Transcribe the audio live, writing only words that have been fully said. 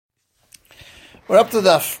We're up to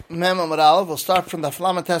the Mem Amud Aleph. We'll start from the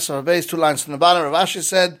Flamatess of base, 2 lines from the bottom. Rav Ashi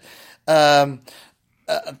said, to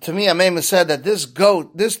me, Amema said that this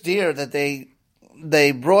goat, this deer that they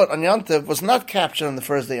brought on Yontif was not captured on the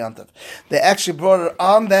first day Yontif. They actually brought it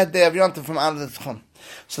on that day of Yontif from out of the Tchum.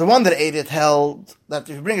 So the one that ate it held that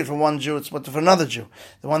if you bring it from one Jew, it's but for another Jew.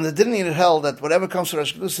 The one that didn't eat it held that whatever comes to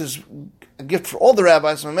Rosh Kedusha is a gift for all the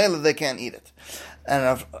rabbis, and Mamela they can't eat it. And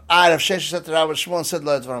Rav Sheshes said to Rabbi Shmuel and said,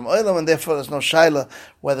 Lo Dvarim Olam, and therefore there's no shaila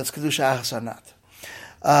whether it's Kedusha Achas or not.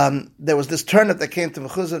 There was this turnip that came to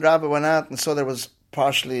Mechuzah. Rabbi went out and saw there was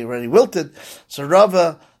partially already wilted. So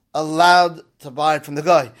Rabbi allowed to buy it from the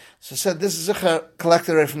guy. So he said, this is Zichar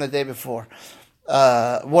collected already from the day before.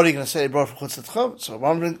 What are you going to say? He brought from Chutz Tzchum. So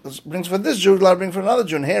one brings for this Jew, allowed to bring for another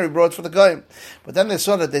Jew. And here he brought for the guy. But then they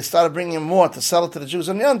saw that they started bringing him more to sell it to the Jews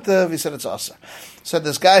on Yontif. He said it's Asa. Said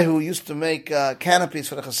this guy who used to make canopies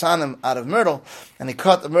for the Chasanim out of myrtle, and he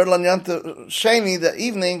caught the myrtle on Yontif Sheni the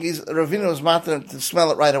evening. Ravina was matter to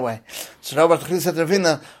smell it right away. So Rabbi Tachli said to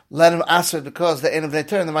Ravina, let him ask it because the end of the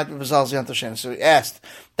turn there might be Bazal Yontif Sheni. So he asked,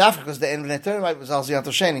 Dafka, because the end of the turn might be Bazal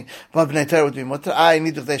Yontif Sheni, but Bnei Torah would be mutter. I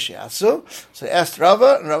need B'chdeshi Yasu. So he asked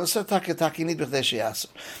Rava, and Rava said, Taki need B'chdeshi Yasu.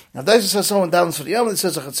 Now, Daisa says someone down for the Yom, it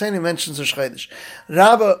says, Achatzeni mentions Rosh Chodesh.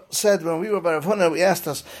 Rava said, when we were by Rav Huna, we asked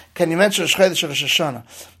us, can you mention Rosh Chodesh or Rosh Hashanah?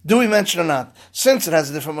 Do we mention or not? Since it has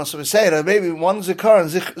a different Moshe, we say that maybe one Zikar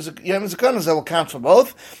and Yom Zikaron will count for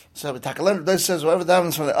both. So Takalem Daisa says, whatever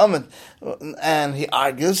davens from the Amid, and he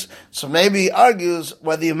argues, so maybe he argues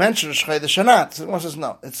whether you mention Rosh Chodesh or not. So Moshe says,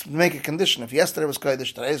 no, it's make a condition. If yesterday was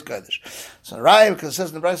Chodesh, today is Chodesh. So Rai, because it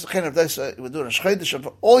says in the Brayso Chen of Daisa, he would do Rosh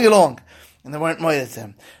Chodesh all year long. And they weren't moed to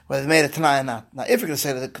him, whether they made it tonight or not. Now, if you're going to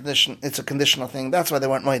say that the condition, it's a conditional thing, that's why they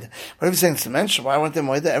weren't moed. But if you're saying it's a mention, why weren't they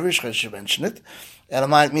moed? Every shchid should mention it.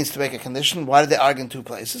 Elamite means to make a condition. Why did they argue in two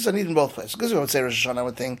places? I need in both places. Because you would say Rosh Hashanah, I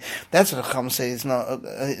would think that's what the Chum says. No,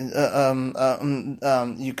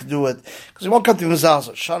 you could do it because you won't come to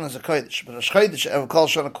Mizalza. Shana is a kodesh, but a kodesh ever called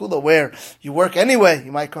Shana Kula, where you work anyway.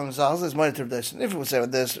 You might come Mizalza. It's moed to Rav. If you would say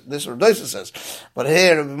what this Rav Doisa says, but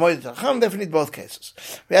here it would be moed to Chum. Definitely need both cases.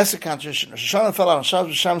 We ask the contradiction. Rosh Hashanah fell out on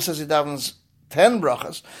Shabbos. Sham says he davens 10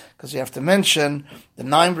 brachas, because you have to mention the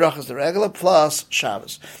 9 brachas, the regular, plus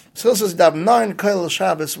Shabbos. Still says you daven 9 koil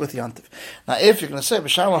Shabbos with Yontif. Now, if you're going to say,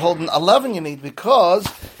 B'Sham, we're holding 11 you need, because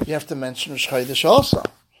you have to mention Rosh Chodesh also.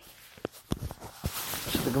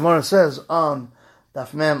 So the Gemara says on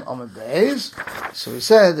Daf Mem Amud Beis, so he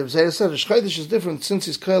said, Rosh Chodesh is different, since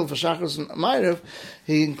he's koil for Shachris and Ma'ariv,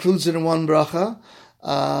 he includes it in one bracha,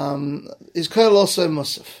 is koil also in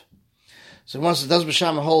Musaf. So once it does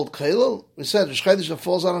B'Sham hold Kailul, we said Rosh Chodesh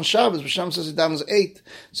falls out on Shabbos. B'Sham says he davens 8,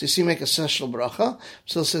 so you see make a special bracha.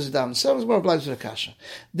 Still says he davens 7. It's more applied to the kasha.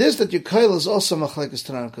 This that your Kailul is also machlekes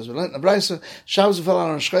Tanan, because we learned in the Brayso Shabbos fell out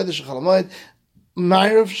on Rosh Chodesh Chalamoid,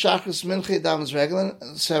 Ma'ariv Shachris Mincha davens regular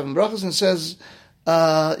 7 brachas, and says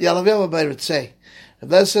Yalav by Ritzei. If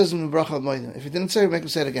that says in the bracha of Moedim, if he didn't say it, make him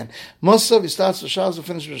say it again. Mosav, he starts with Shabbos, he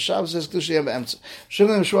finishes with Shabbos, says Kedusha Yom Be'emtza.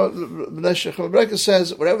 Shimon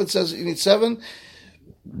says, whatever it says, you need 7.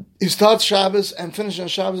 He starts Shabbos and finishes on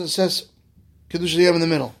Shabbos and says Kedusha Yom in the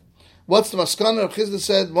middle. What's the maskana? Rav Chizda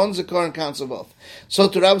said, one Zikaron counts for both. So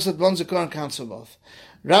to Rabbi said, one Zikaron counts for both.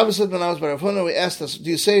 Rabbi said, when I was by Rav Huna, we asked us,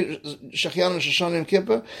 do you say Shechyan and Shoshana Yom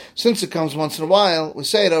Kippur? Since it comes once in a while, we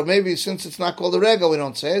say it, or maybe since it's not called a regal, we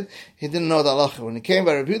don't say it. He didn't know the halacha. When he came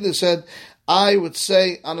by Rav Yehuda, he said, I would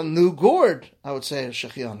say on a new gourd, I would say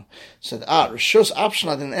Shechyan. He said, Rishus option,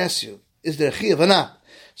 I didn't ask you. Is there a chiyav or not?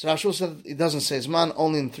 So Rashul said, he doesn't say Zman,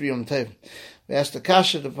 only in 3 Yom Tov. We asked the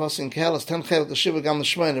Kasha, the Pasuk in Kehelas, 10 Chelik, the Shiva, Gam the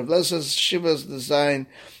Shmoyne. Rav says Shiva is designed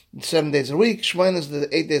 7 days a week. Shmoyne is the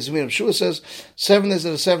 8 days a week. Shua says 7 days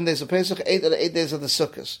are the 7 days of Pesach, 8 are the 8 days of the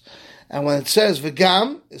Sukkot. And when it says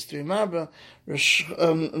V'gam, it's 3 Marba,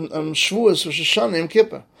 Shavuos, Rosh Hashanah, Yom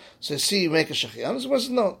Kippur. So see, you make a Shechyan.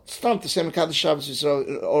 No, it's not the same Kaddish Shabbos, or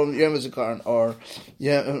Yom Zikaron, or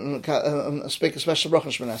speak a special bracha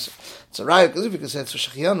Shmoneh. It's a riot, because if you can say it's for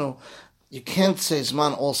Shechyan, you can't say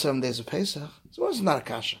Zman all 7 days of Pesach. So it's not a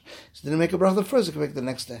kasha. So didn't make a bracha first, you can make it the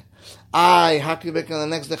next day. How can you make it on the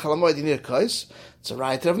next day? Chalamoid, you need a kais. It's a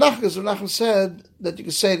right. Rav Nachman said that you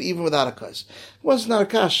can say it even without a kais. Well, it's not a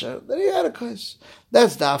kasha, then he had a kais.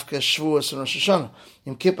 That's Dafka, Shavuos, and Rosh Hashanah.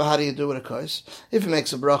 Yom Kippur, how do you do with a kais? If he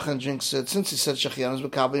makes a bracha and drinks it, since he said Shechyan is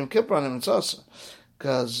B'Kabel Yom Kippur on him, it's also.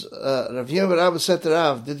 Because Rav Yehuda Rabbi said to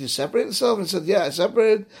Rav, did you separate yourself? And he said, yeah, I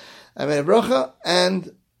separated. I made a bracha,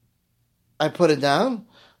 and I put it down.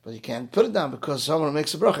 But you can't put it down because someone who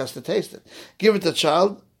makes a bracha has to taste it. Give it to the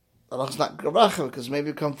child, halach's not bracha because maybe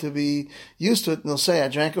you come to be used to it and they'll say, I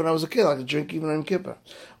drank it when I was a kid, I could drink even on Kippur.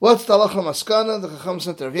 What's the halacha maskana? The Chacham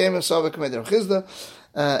sent to Rav Yemer, Savik made Rav Chizda,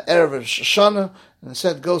 Erev Shoshana, and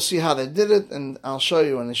said, go see how they did it, and I'll show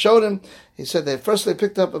you. And they showed him. He said they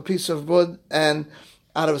picked up a piece of wood, and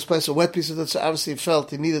out of his place, a wet piece of wood, so obviously he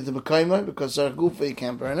felt he needed the Mekayma, because Zarech Gufa, you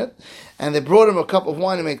can't burn it. And they brought him a cup of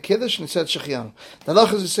wine and made Kiddush, and he said Shechianu. The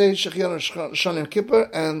halach is to say Shechianu Shonim Kippur,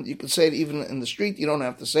 and you can say it even in the street, you don't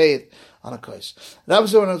have to say it on a kos. Rabbi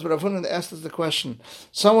Zohar, but Rav Huna asked us the question,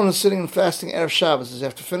 someone who's sitting and fasting Erev Shabbos, does he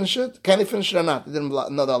have to finish it? Can he finish it or not? He didn't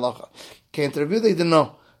know the halacha. Came to review, they didn't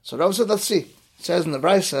know. So Rabbi said, let's see. It says in the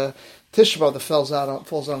Brisa, Tishba that falls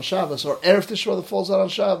on Shabbos, or Erev Tishba that falls out on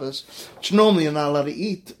Shabbos, which normally you're not allowed to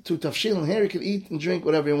eat to Tafshil, and here he can eat and drink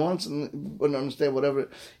whatever he wants, and wouldn't understand whatever,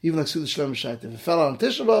 even like Suda Shlem Shait. If it fell out on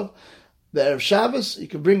Tishba, the Erev Shabbos, you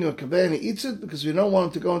can bring him a kabeh and he eats it, because we don't want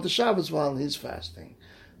him to go into Shabbos while he's fasting.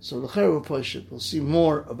 So the L'Chayr Poshit, we'll see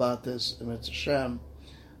more about this in Mitzvah Shem.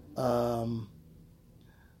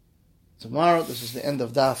 Tomorrow, this is the end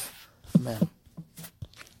of Daf. Amen.